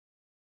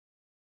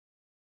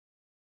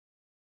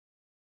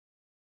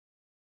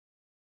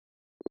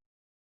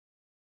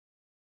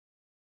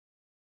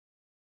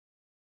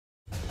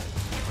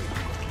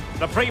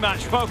The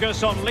pre-match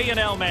focus on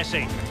Lionel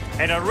Messi.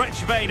 In a rich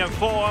vein of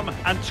form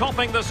and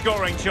topping the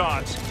scoring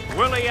charts.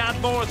 Will he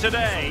add more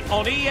today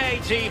on EA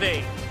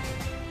TV?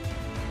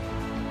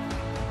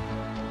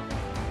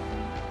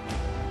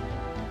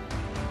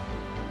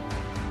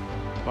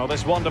 Well,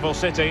 this wonderful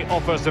city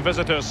offers the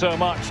visitors so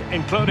much,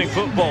 including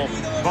football.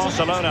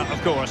 Barcelona,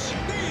 of course.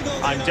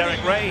 I'm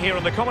Derek Ray here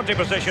in the commentary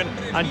position,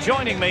 and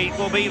joining me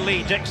will be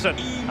Lee Dixon.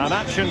 An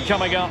action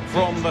coming up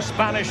from the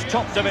Spanish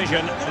top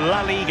division,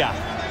 La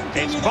Liga.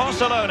 It's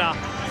Barcelona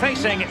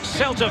facing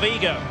Celta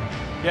Vigo.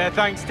 Yeah,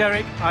 thanks,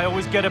 Derek. I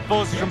always get a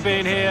buzz from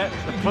being here.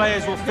 The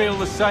players will feel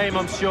the same,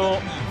 I'm sure.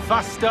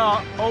 Fast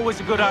start, always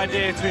a good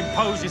idea to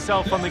impose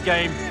yourself on the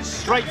game,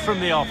 straight from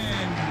the off.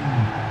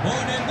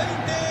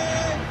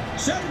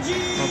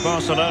 Well,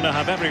 Barcelona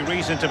have every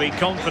reason to be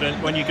confident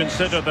when you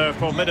consider their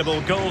formidable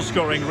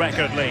goal-scoring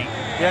record, Lee.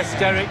 Yes,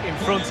 Derek, in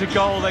front of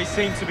goal they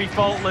seem to be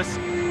faultless.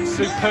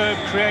 Superb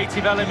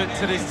creative element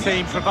to this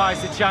team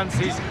provides the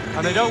chances,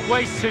 and they don't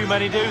waste too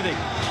many, do they?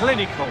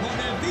 Clinical.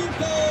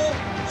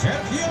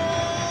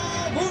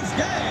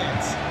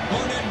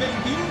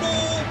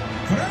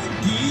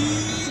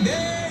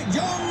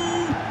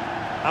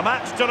 A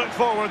match to look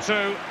forward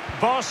to.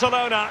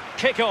 Barcelona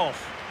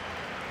kick-off.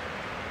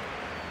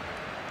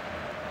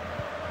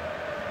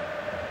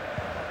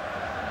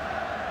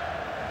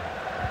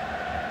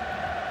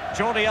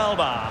 Jordi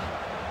Alba.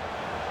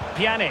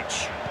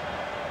 Pjanic.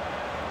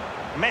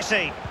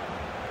 Messi.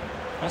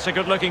 That's a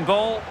good-looking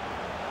ball.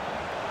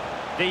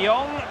 De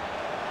Jong.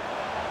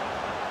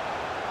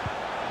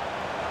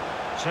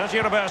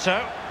 Sergio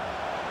Roberto.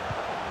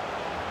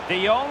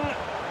 De Jong.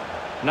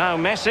 Now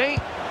Messi.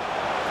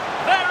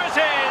 There it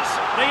is!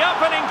 The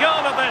opening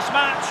goal of this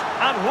match.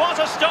 And what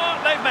a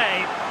start they've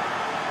made.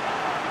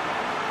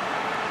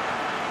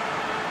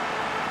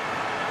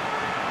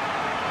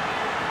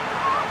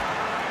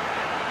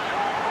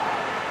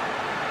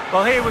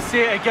 Well, here we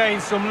see it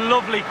again, some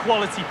lovely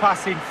quality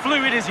passing,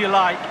 fluid as you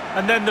like,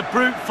 and then the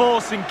brute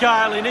force and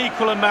guile in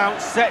equal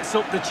amounts sets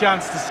up the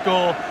chance to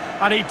score,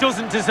 and he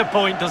doesn't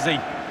disappoint, does he?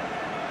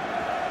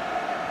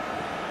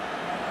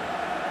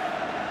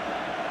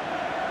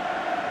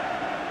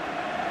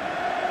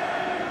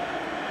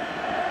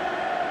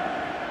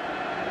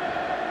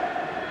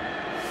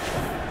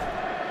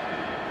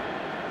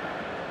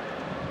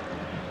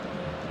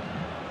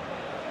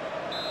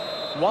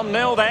 One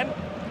 0 then.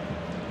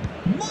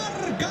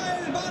 Marca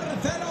el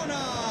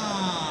Barcelona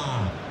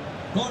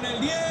con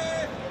el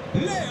 10,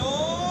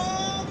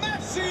 Leo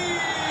Messi.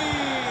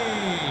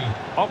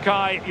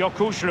 Okay,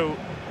 Yokushlu.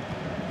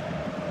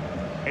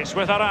 It's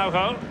with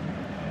Araujo.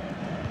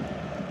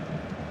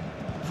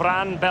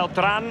 Fran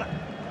Beltran.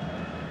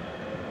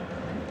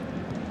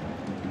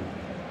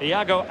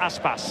 Iago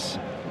Aspas.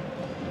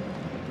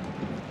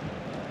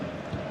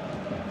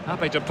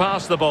 Happy to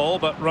pass the ball,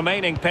 but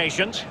remaining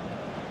patient.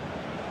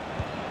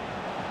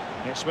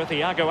 It's with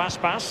Iago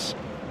Aspas.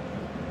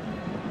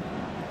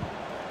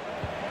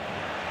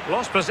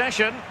 Lost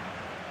possession.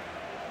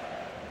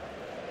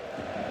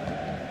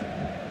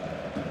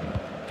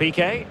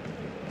 Piqué.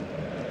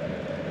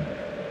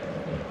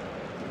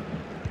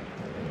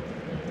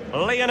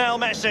 Lionel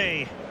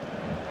Messi.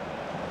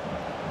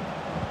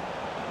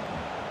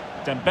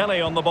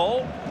 Dembele on the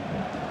ball.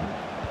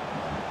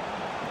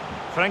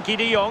 Frankie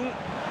de Jong.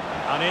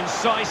 An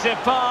incisive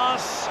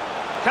pass.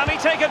 Can he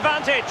take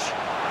advantage?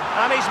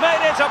 And he's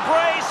made it a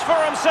brace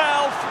for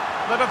himself.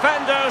 The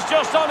defender's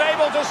just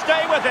unable to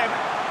stay with him.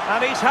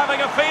 And he's having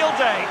a field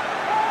day.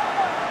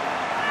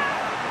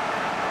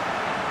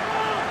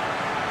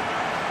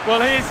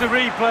 Well, here's the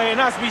replay, and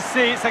as we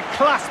see, it's a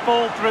class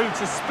ball through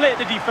to split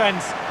the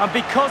defence. And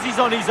because he's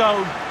on his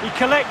own, he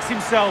collects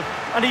himself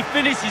and he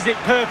finishes it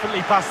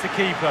perfectly past the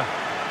keeper.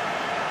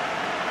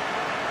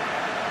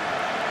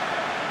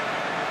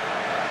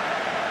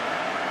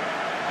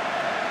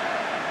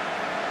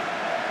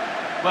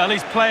 Well,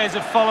 his players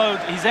have followed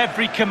his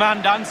every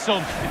command and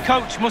some. The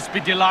coach must be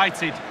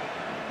delighted.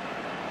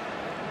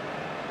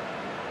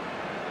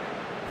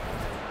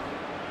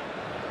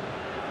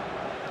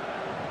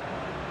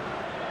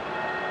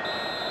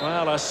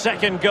 Well, a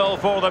second goal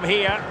for them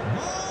here.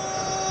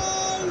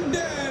 Gol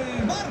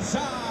del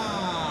Barça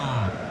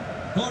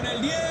con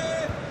el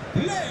 10,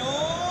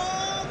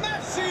 Leo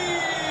Messi.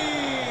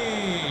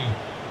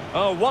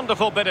 Oh,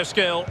 wonderful bit of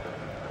skill.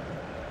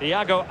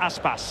 Iago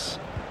Aspas.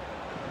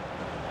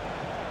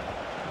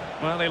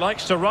 Well, he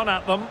likes to run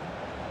at them.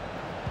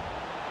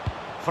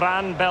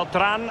 Fran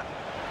Beltran.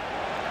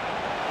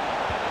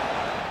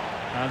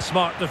 And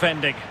smart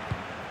defending.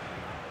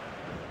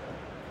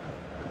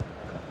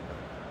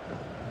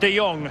 De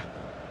Jong.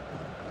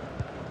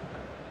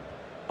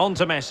 On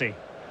to Messi.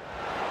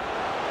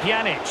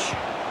 Pjanic.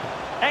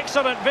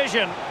 Excellent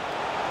vision.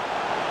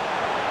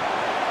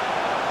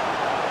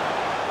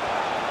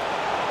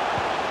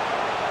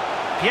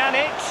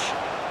 Pjanic.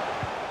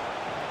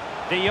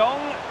 De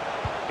Jong.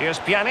 Here's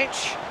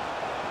Pjanic.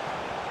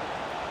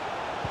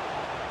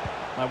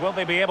 Now, will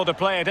they be able to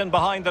play it in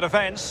behind the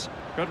defence?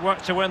 Good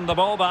work to win the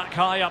ball back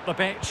high up the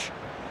pitch.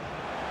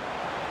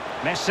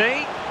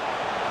 Messi.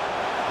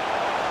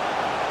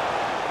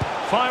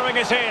 Firing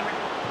it in.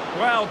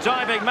 Well,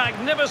 diving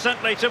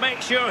magnificently to make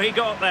sure he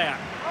got there.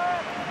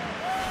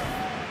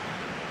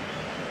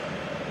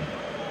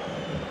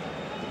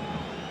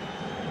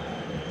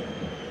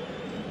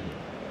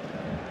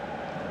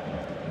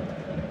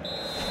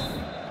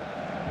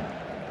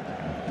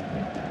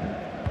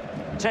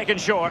 Taken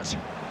short.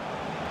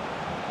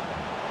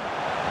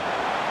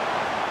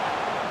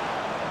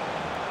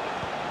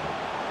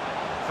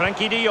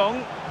 Frankie de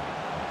Jong.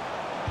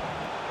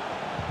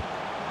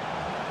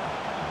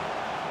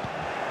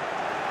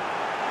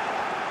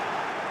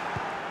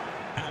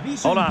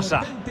 Aviso Olasa.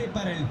 importante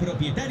para el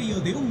propietario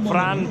de un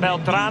Fran monovolumen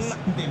Beltrán.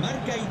 gris de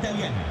marca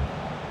italiana.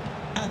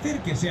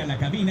 Acérquese a la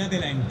cabina de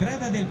la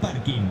entrada del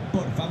parking,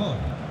 por favor.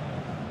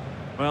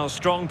 Well,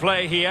 strong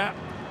play here.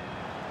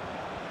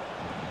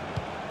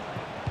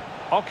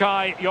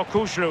 Okay,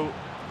 Yokushlu.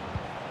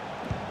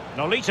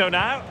 Nolito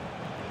now.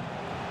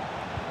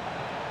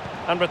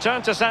 And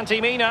return to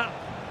Santimina.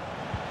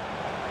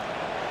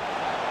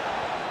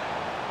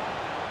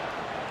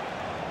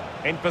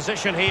 In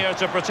position here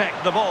to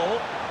protect the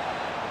ball.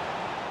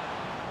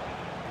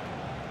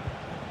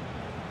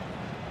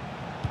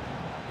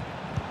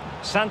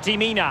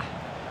 Santimina.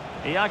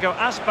 Iago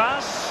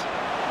Aspas.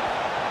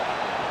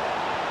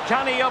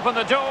 Can he open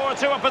the door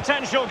to a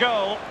potential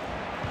goal?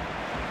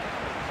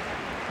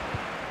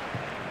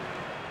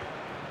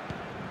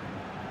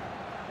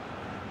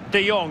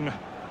 De Jong.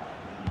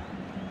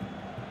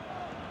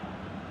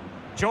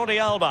 Jordi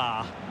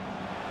Alba.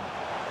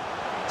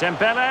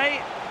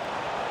 Dembele.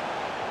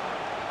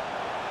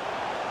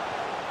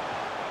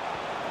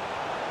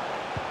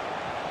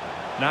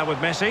 Now with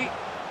Messi.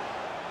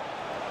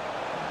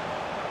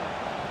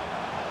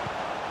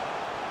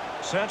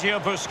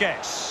 Sergio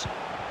Busquets.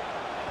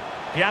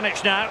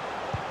 Pjanic now.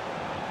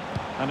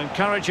 An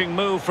encouraging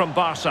move from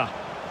Barca.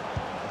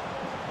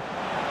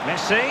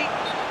 Messi.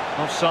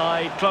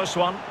 Offside, close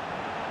one.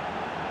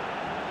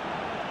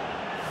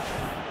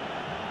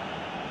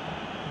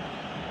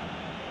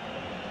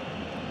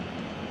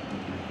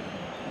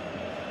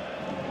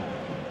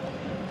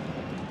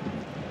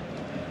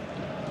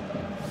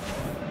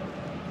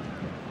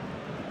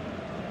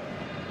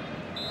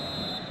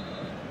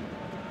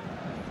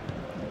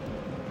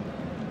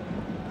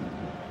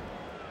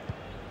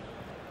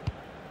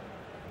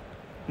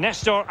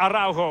 Nestor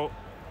Araujo.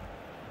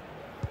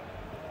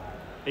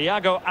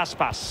 Iago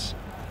Aspas.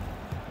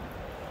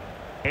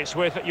 It's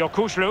with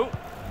Yokushlu.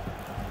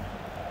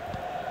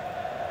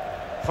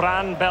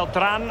 Fran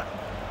Beltrán.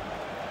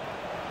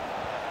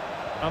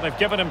 Well, they've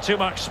given him too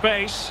much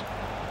space.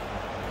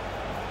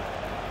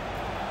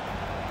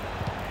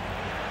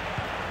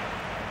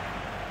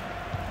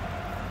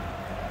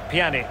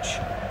 Pjanic.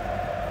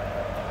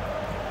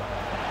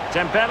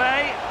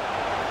 Dembele.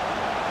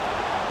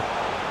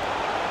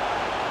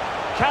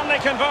 Can they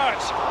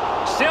convert?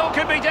 Still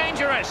could be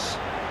dangerous.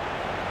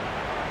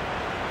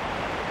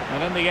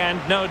 And in the end,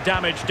 no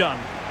damage done.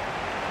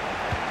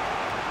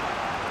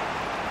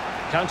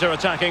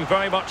 Counter-attacking,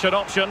 very much an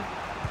option.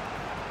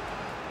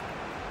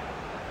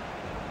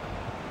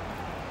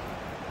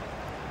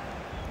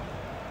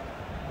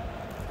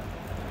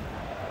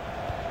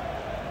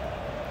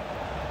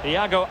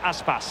 Iago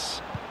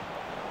Aspas.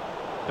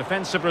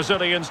 Defensive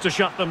Brazilians to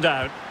shut them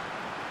down.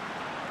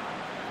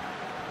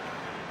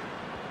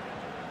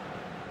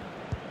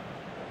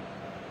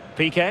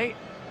 Piqué.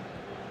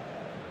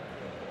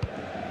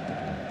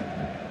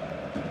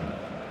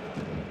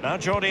 Now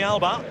Jordi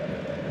Alba.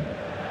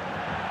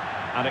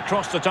 And it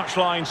crossed the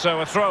touchline,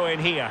 so a throw in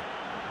here.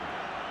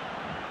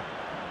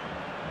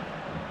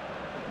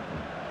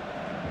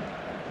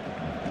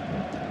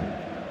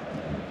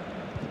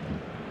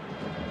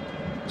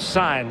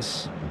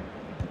 Sainz.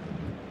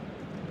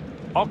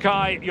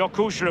 Okay,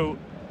 Yokushlu.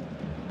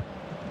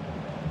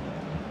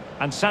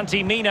 And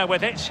Santimina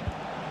with it.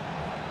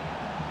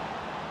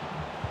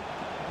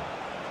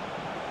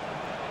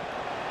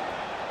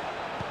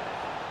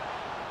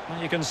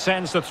 You can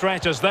sense the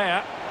threat is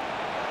there.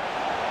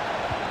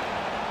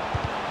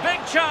 Big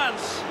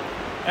chance.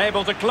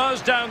 Able to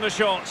close down the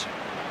shot.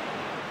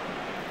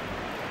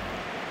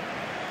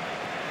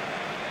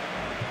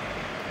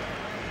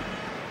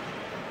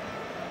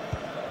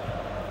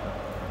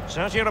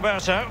 Sergio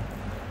Roberto.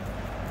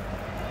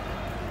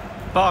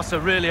 Barca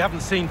really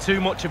haven't seen too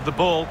much of the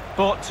ball,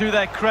 but to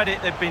their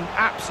credit, they've been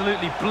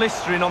absolutely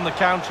blistering on the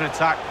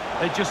counter-attack.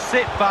 They just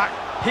sit back,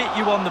 hit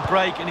you on the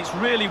break, and it's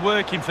really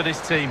working for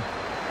this team.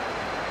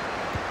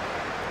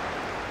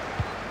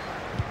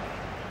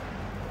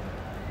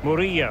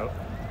 Murillo.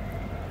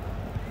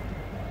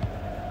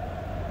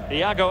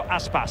 Iago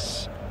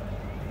Aspas.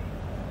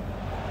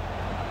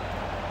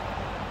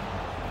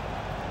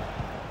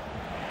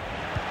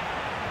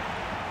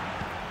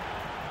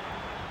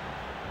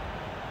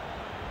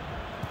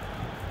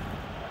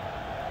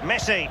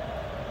 Messi.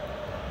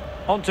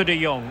 On to de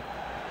Jong.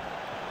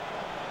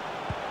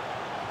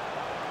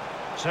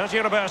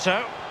 Sergio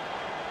Roberto.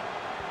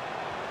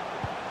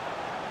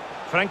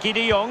 Frankie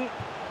de Jong.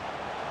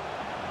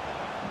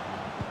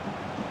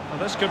 Well,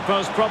 this could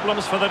pose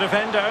problems for the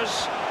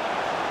defenders.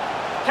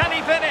 Can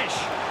he finish?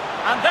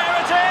 And there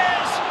it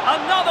is!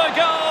 Another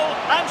goal!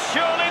 And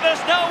surely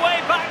there's no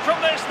way back from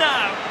this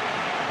now.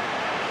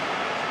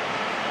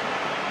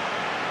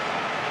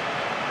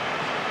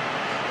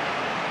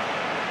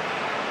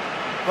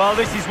 Well,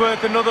 this is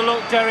worth another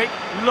look, Derek.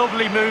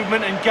 Lovely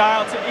movement and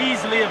guile to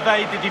easily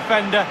evade the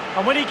defender.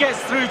 And when he gets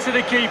through to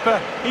the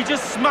keeper, he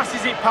just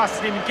smashes it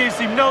past him and gives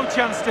him no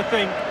chance to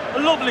think. A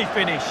lovely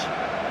finish.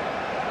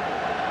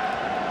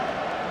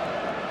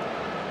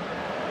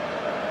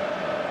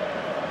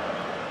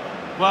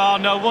 Well,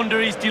 no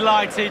wonder he's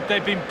delighted.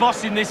 They've been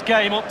bossing this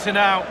game up to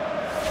now.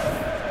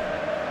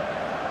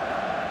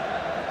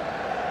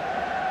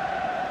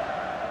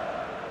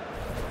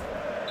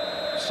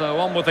 So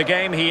on with the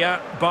game here.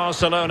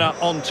 Barcelona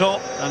on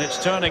top, and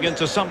it's turning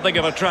into something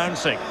of a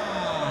trouncing.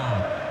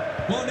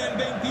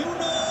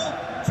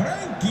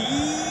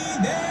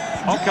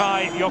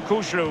 Okay,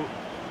 Yokushlu.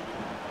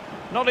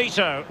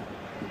 Nolito.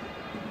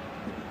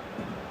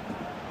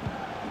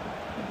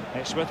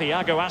 It's with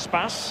Iago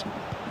Aspas.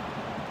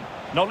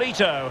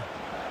 Nolito.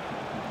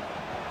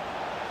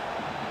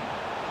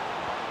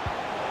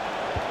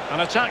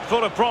 An attack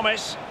full of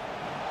promise.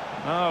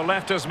 Oh,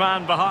 left his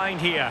man behind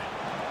here.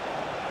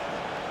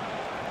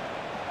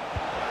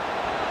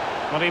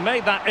 Well, he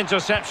made that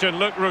interception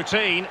look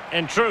routine.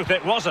 In truth,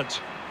 it wasn't.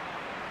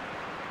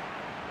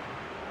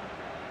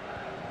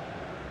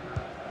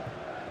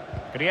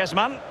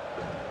 Griezmann.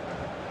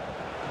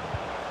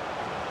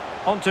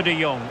 On to De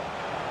Jong.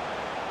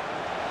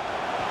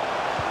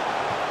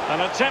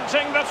 And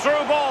attempting the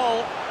through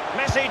ball.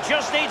 Messi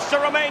just needs to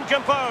remain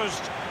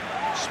composed.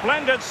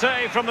 Splendid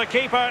save from the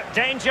keeper.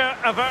 Danger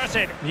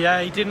averted.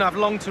 Yeah, he didn't have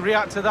long to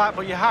react to that,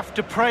 but you have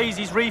to praise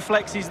his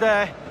reflexes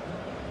there.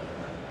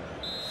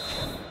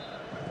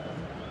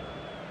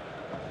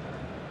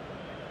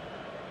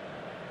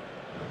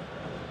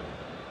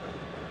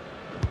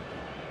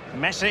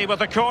 Messi with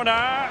the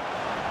corner.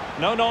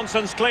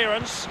 No-nonsense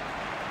clearance.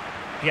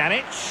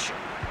 Pjanic.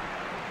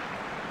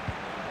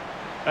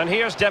 And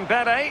here's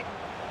Dembele.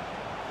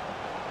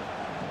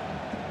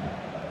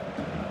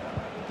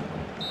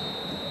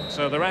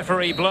 So the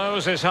referee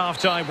blows his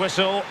half-time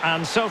whistle,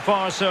 and so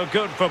far so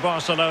good for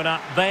Barcelona.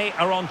 They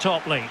are on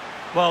top, Lee.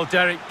 Well,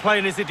 Derek,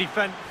 playing as a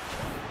defender.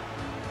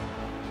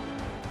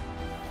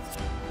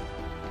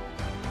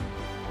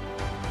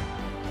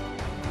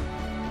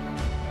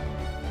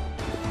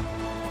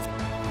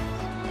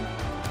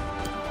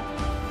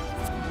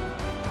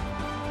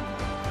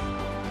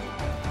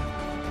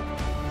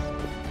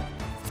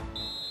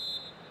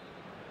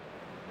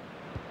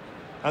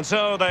 And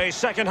so the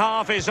second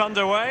half is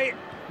underway.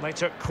 They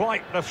took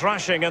quite the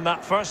thrashing in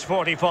that first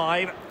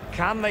 45.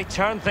 Can they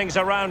turn things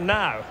around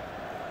now?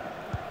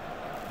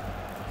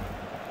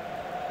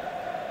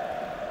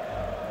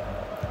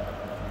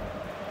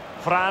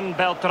 Fran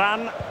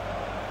Beltran.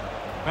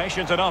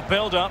 Patient enough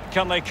build-up.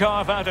 Can they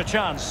carve out a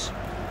chance?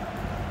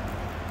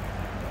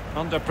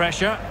 Under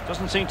pressure.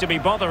 Doesn't seem to be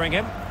bothering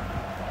him.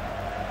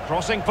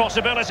 Crossing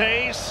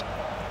possibilities.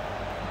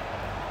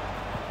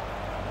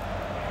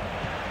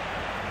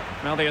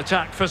 Now the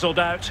attack fizzled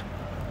out.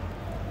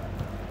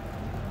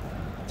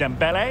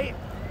 Dembele.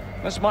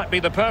 This might be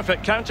the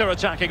perfect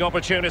counter-attacking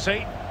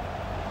opportunity.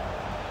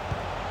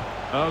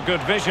 Oh,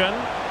 good vision.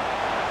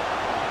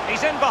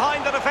 He's in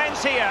behind the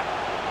defence here.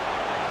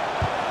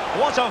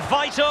 What a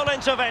vital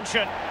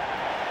intervention.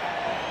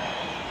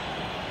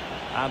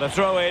 And a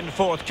throw-in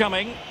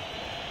forthcoming.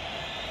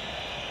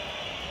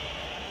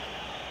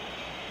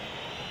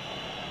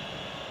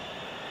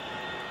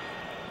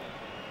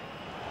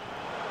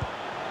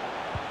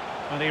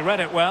 And he read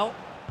it well.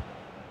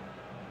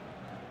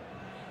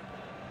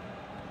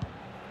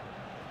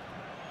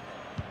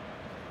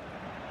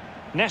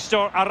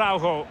 Nestor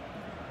Araujo.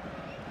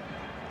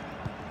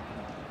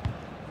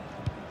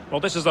 Well,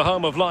 this is the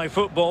home of live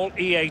football,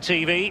 EA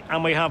TV,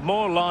 and we have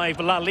more live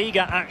La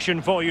Liga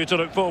action for you to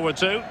look forward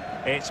to.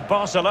 It's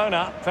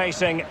Barcelona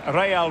facing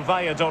Real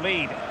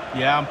Valladolid.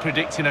 Yeah, I'm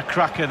predicting a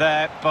cracker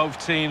there.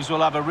 Both teams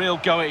will have a real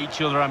go at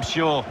each other, I'm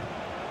sure.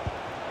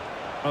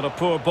 And a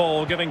poor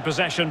ball giving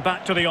possession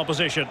back to the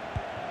opposition.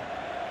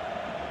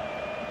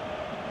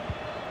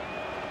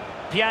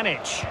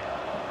 Pjanic.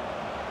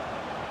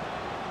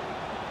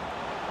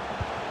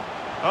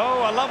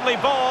 Oh, a lovely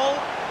ball.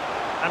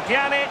 And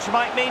Pjanic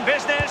might mean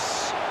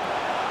business.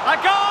 A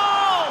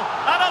goal!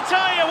 And I'll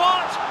tell you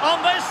what,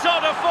 on this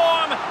sort of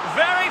form,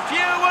 very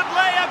few would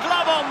lay a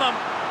glove on them.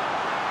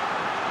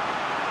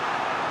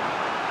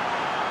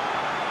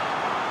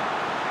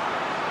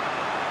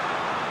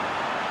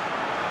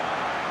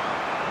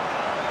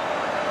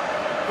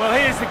 Well,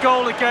 here's the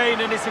goal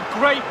again, and it's a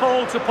great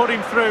ball to put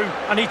him through,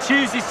 and he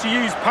chooses to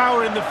use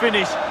power in the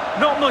finish.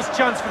 Not much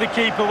chance for the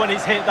keeper when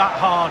it's hit that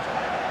hard.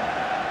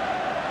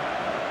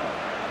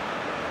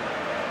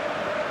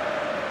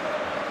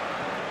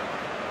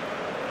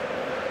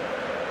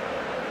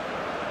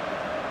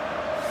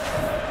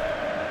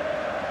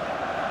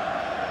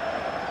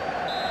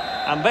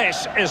 And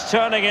this is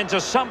turning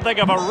into something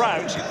of a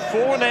rout.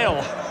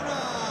 4-0.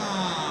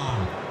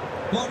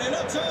 Con el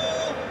 8,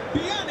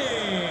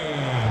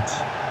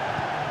 Pjanic.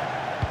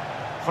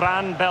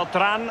 Fran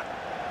Beltran.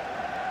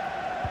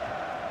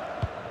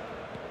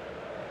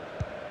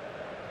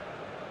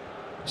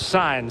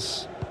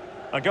 Sainz.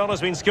 A goal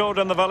has been scored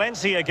in the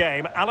Valencia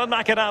game. Alan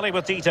McInally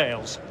with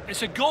details.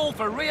 It's a goal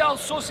for Real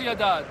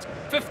Sociedad.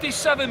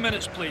 57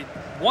 minutes played.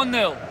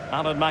 1-0.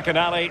 Alan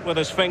McInally with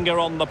his finger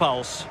on the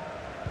pulse.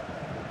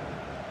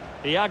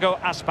 Iago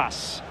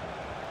Aspas.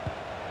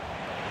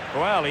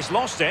 Well, he's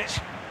lost it.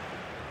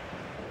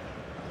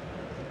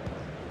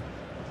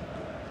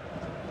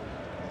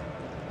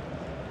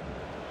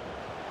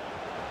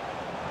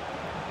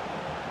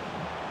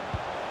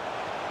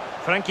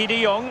 Frankie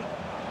de Jong.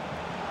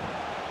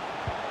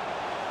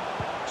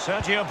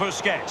 Sergio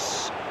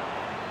Busquets.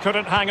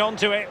 Couldn't hang on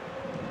to it.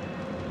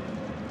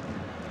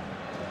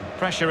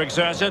 Pressure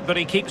exerted, but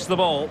he keeps the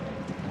ball.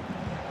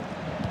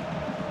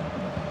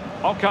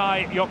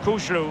 Okay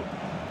Yokushlu.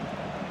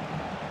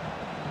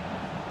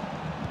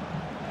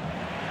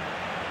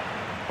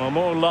 Well,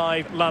 more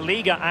live La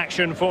Liga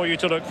action for you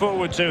to look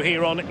forward to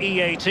here on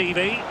EA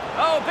TV.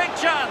 Oh, big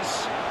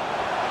chance!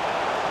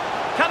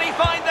 Can he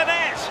find the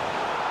net?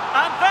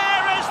 And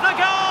there is the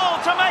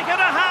goal to make it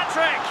a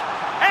hat-trick!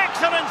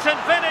 Excellence in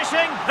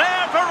finishing,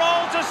 there for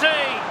all to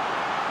see!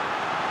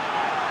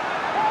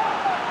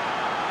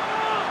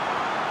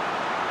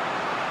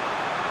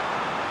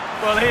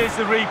 Well, here's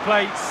the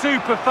replay.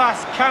 Super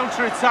fast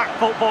counter-attack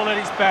football at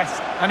its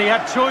best. And he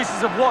had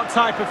choices of what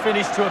type of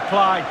finish to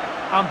apply.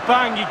 And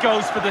bang, he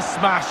goes for the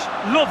smash.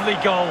 Lovely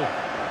goal.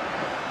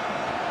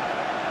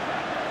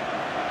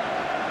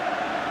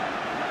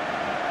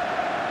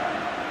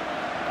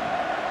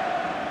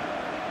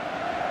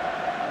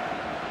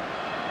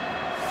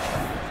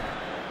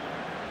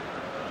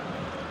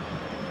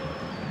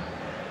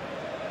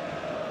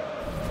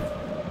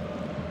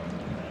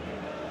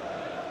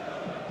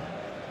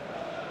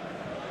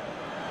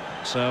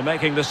 So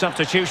making the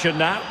substitution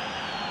now.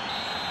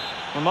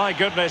 Oh, my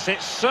goodness,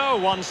 it's so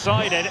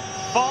one-sided.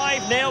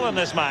 5-0 in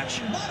this match.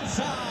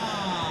 Barça.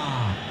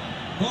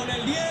 Con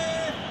el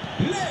 10,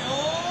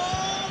 Leo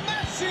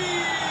Messi.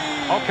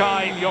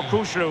 Okay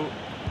Yokushlu.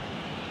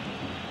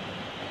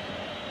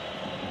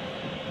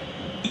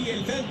 Y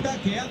el Celta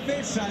que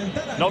hace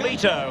saltar al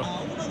Nolito. campo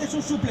a uno de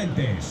sus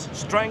suplentes.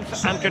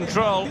 Strength and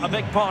control, a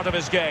big part of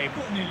his game.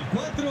 Con el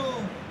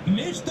 4,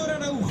 Néstor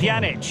Araujo.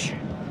 Pjanic.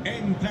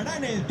 Entrará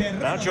en el terreno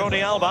Now de Jordi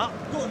juego Alba.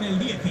 con el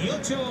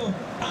 18,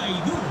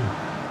 Aidú.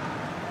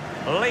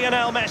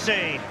 Lionel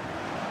Messi.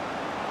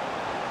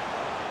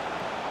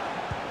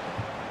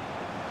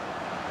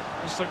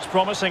 This looks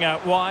promising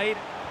out wide.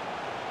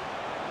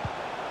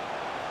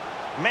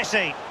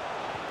 Messi.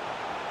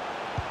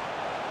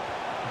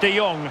 De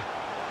Jong.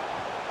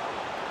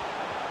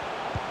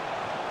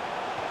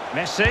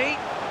 Messi.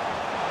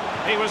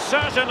 He was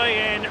certainly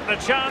in, the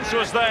chance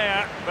was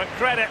there, but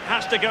credit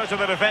has to go to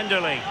the defender,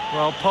 Lee.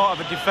 Well, part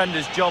of a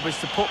defender's job is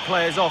to put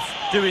players off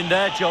doing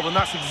their job, and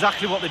that's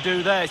exactly what they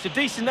do there. It's a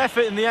decent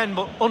effort in the end,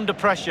 but under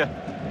pressure.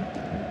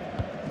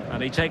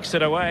 And he takes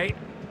it away.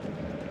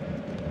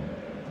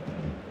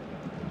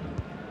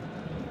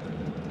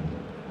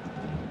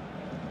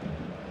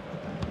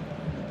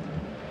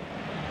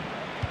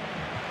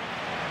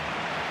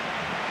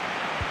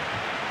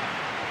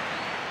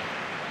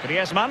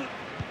 Griezmann.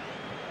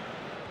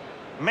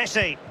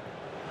 Messi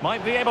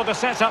might be able to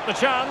set up the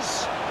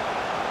chance.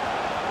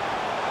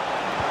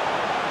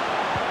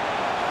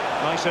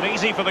 Nice and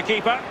easy for the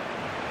keeper.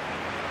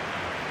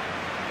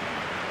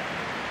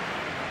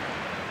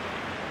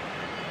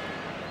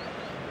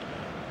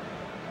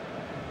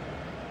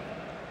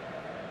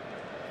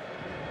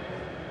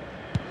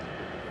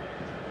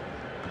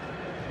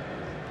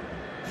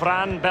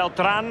 Fran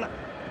Beltran.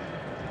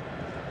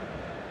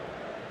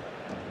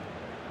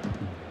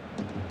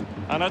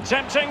 And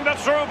attempting the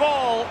through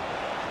ball.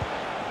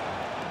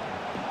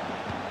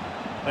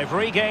 They've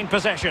regained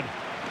possession.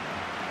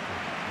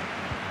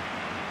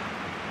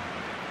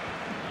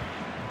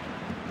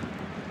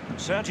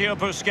 Sergio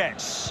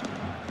Busquets.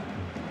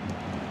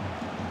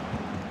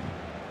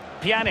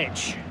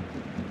 Pjanic.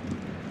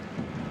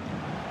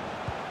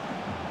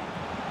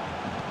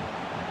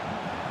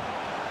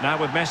 Now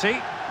with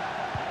Messi.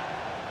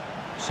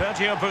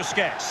 Sergio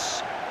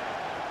Busquets.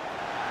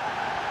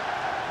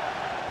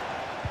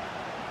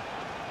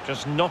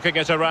 Just knocking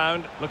it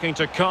around, looking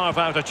to carve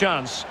out a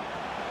chance.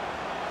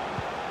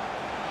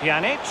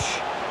 Pjanic,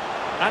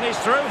 and he's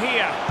through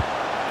here.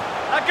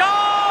 A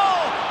goal!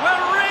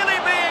 We're really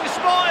being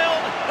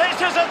spoiled. This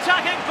is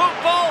attacking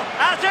football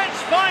at its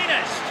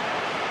finest.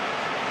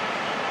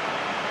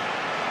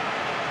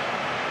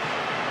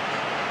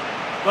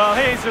 Well,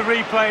 here's the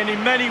replay, and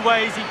in many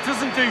ways it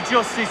doesn't do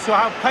justice to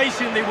how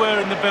patient they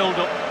were in the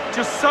build-up.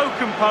 Just so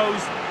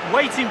composed,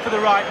 waiting for the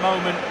right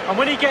moment, and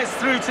when he gets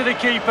through to the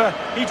keeper,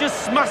 he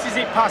just smashes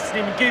it past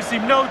him and gives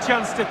him no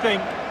chance to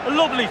think. A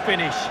lovely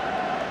finish.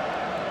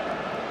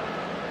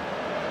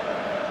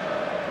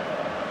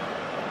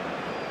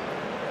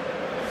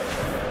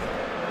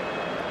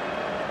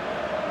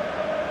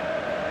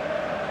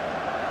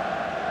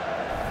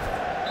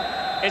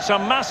 It's a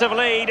massive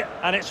lead,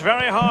 and it's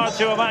very hard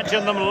to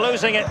imagine them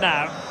losing it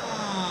now.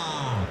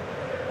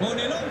 Con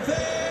el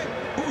 11,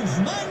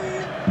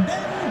 Ousmane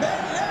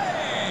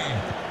Dembélé.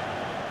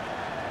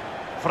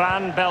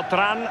 Fran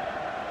Beltran.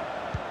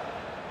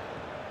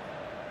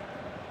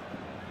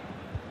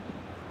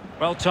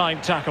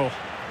 Well-timed tackle.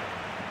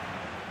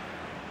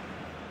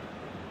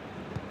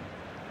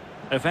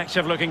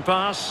 Effective-looking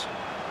pass.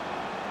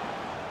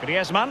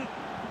 Griezmann.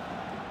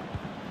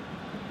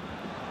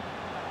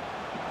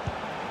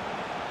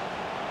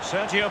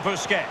 Sergio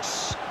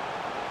Busquets.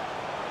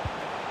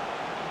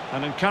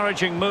 An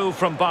encouraging move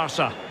from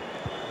Barca.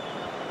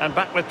 And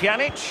back with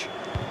Pjanic.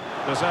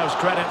 Deserves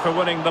credit for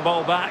winning the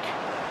ball back.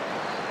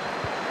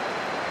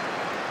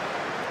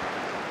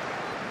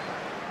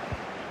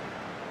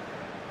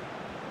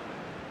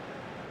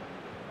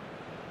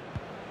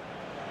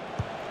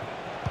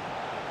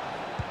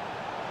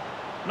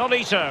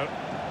 Nolito.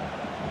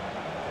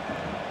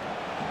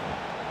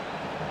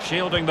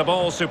 Shielding the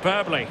ball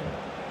superbly.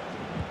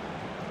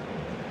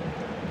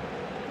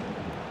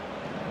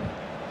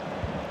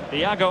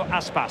 Iago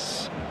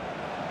Aspas.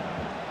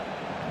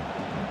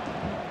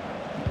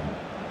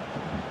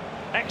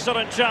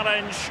 Excellent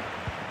challenge.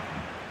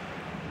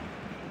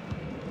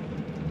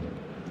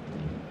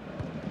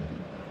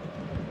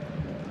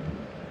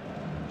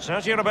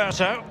 Sergio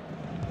Roberto.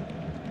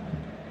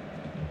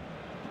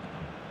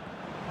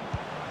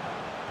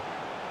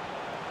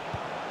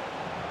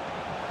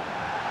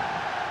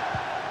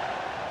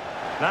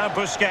 Now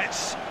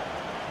Busquets.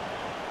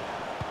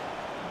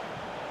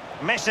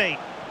 Messi.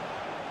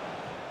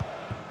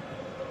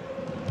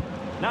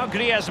 Now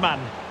Griezmann.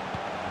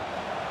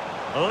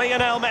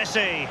 Lionel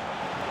Messi.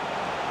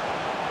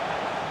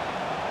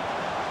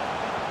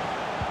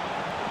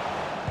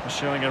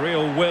 Showing a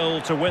real will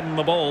to win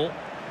the ball.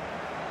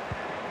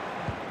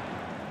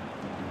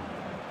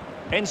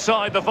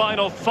 Inside the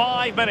final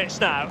 5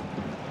 minutes now.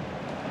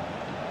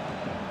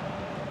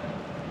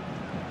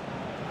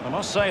 I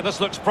must say this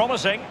looks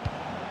promising.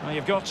 Well,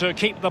 you've got to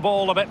keep the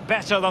ball a bit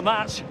better than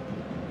that.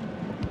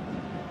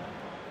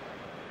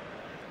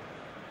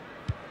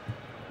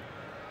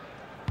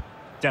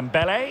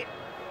 Dembele.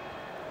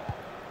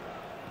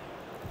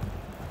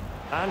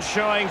 And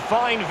showing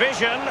fine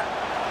vision.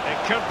 It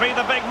could be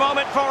the big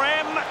moment for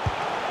him.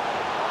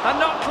 And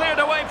not cleared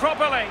away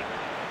properly.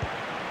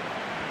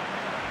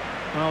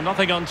 Well,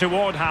 nothing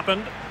untoward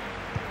happened.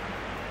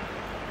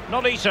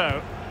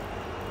 Nolito.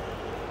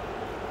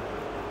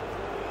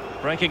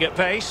 Breaking at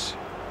pace.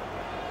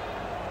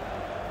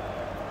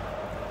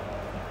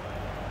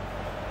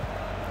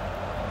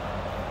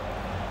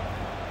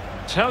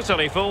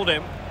 Totally fooled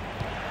him.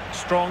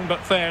 Strong but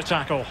fair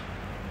tackle.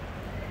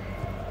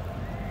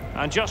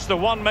 And just the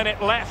 1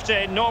 minute left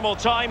in normal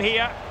time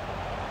here.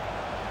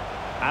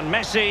 And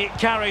Messi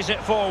carries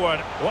it forward.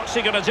 What's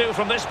he going to do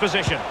from this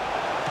position?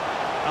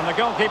 And the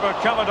goalkeeper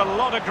covered a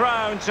lot of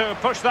ground to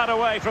push that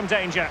away from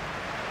danger.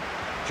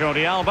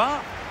 Jordi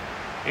Alba.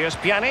 Here's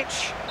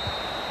Pjanic.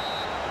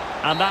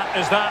 And that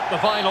is that. The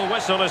final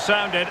whistle has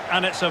sounded,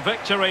 and it's a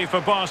victory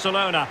for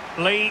Barcelona.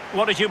 Lee,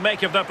 what did you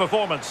make of their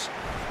performance?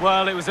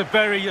 Well, it was a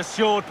very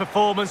assured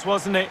performance,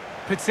 wasn't it?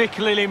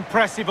 Particularly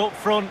impressive up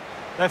front.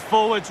 Their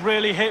forwards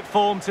really hit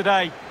form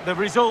today. The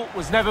result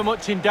was never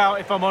much in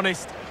doubt, if I'm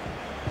honest.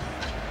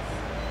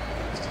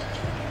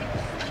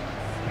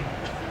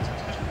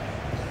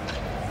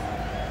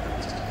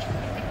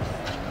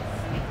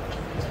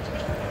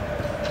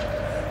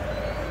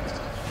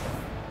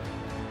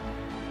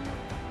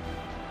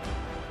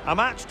 A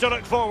match to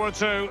look forward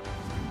to.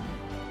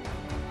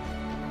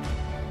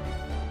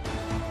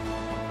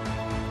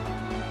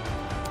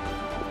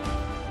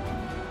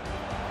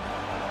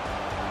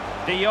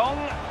 De Jong.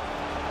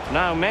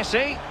 Now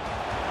Messi.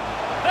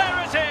 There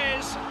it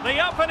is!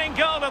 The opening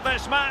goal of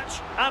this match.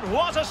 And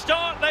what a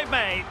start they've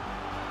made.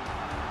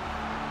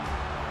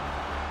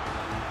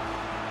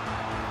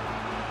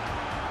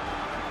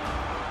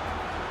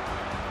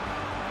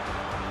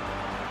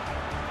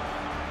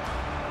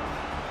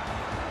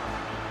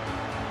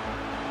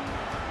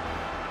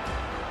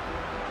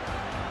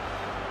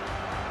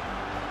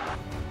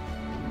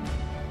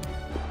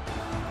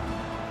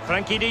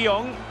 Frankie de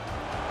Jong.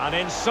 An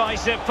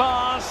incisive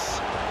pass.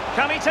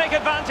 Can he take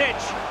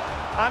advantage?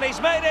 And he's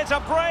made it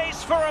a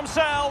brace for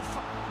himself.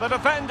 The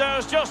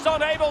defender's just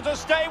unable to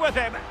stay with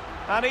him.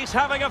 And he's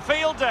having a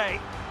field day.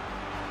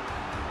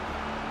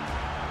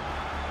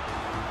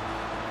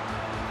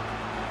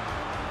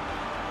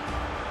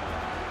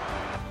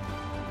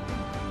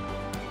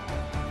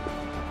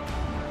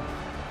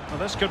 Well,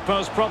 this could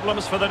pose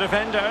problems for the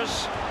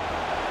defenders.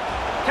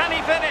 Can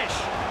he finish?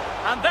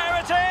 And there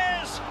it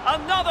is!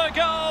 Another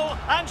goal!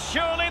 And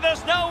surely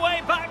there's no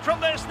way back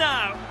from this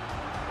now.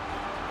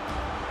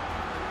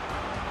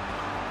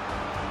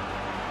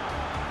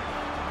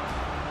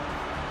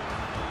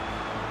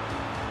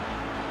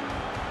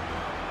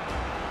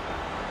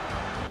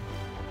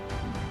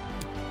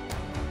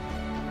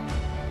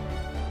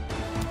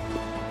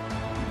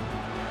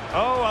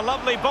 Oh, a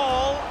lovely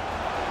ball.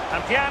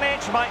 And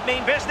Pjanic might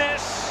mean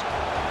business.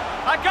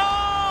 A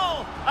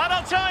goal! And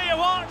I'll tell you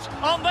what,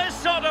 on this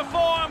sort of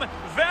form,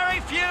 very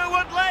few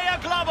would lay a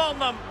glove on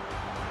them.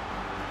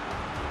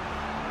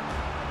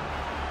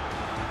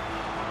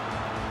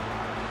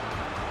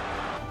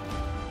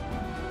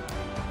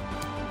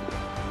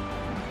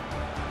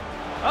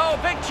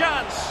 big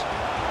chance.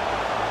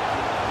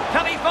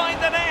 Can he find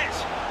the net?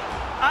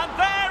 And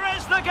there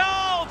is the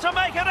goal to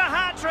make it a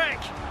hat-trick.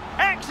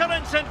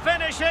 Excellence in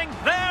finishing,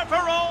 there for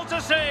all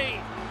to see.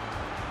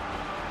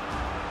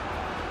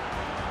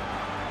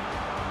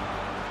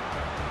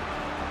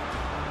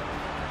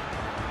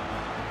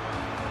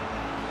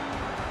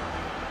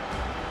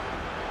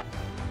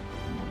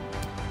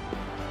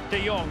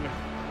 De Jong.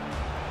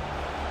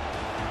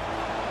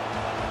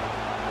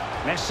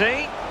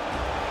 Messi.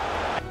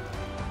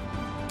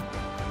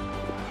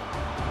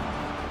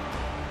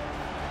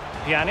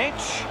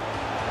 Pjanic.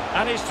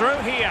 And he's through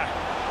here.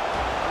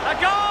 A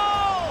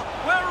goal!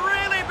 We're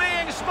really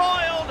being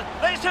spoiled.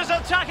 This is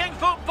attacking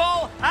football.